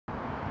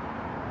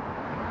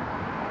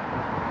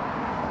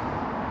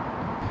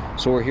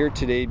So we're here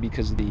today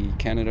because of the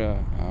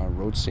Canada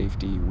Road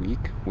Safety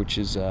Week, which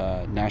is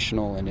a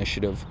national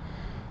initiative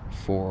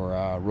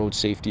for road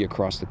safety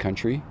across the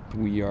country.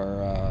 We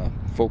are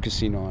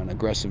focusing on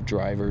aggressive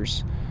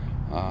drivers,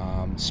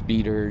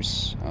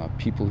 speeders,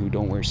 people who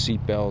don't wear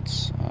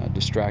seatbelts,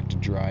 distracted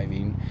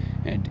driving,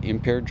 and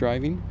impaired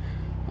driving.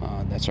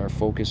 That's our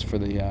focus for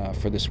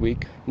this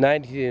week.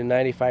 90 to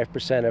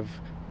 95% of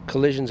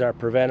collisions are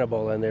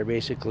preventable, and they're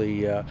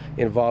basically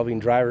involving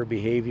driver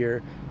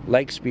behavior,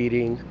 like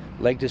speeding,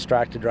 like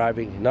distracted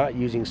driving, not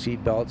using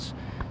seat belts.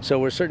 So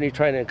we're certainly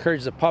trying to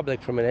encourage the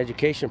public from an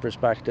education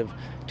perspective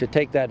to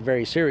take that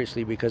very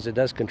seriously, because it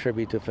does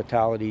contribute to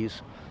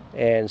fatalities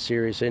and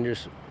serious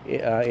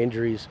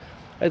injuries.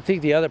 I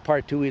think the other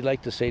part too we'd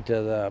like to say to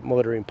the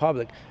motoring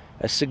public,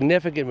 a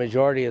significant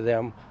majority of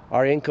them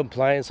are in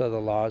compliance of the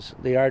laws.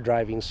 They are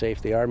driving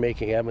safe. They are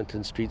making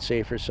Edmonton streets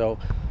safer. So,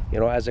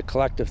 as a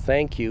collective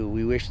thank you,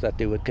 we wish that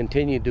they would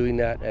continue doing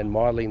that and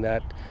modeling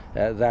that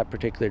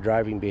particular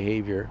driving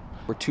behavior.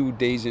 We're 2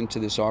 days into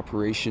this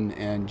operation,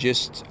 and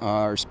just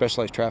our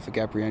Specialized Traffic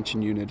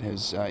Apprehension Unit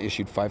has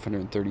issued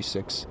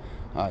 536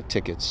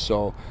 tickets.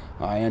 So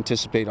I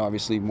anticipate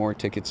obviously more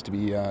tickets to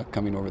be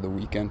coming over the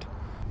weekend.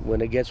 When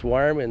it gets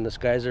warm and the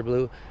skies are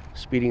blue,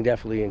 speeding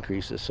definitely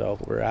increases. So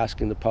we're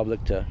asking the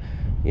public to,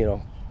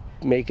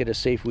 make it a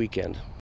safe weekend.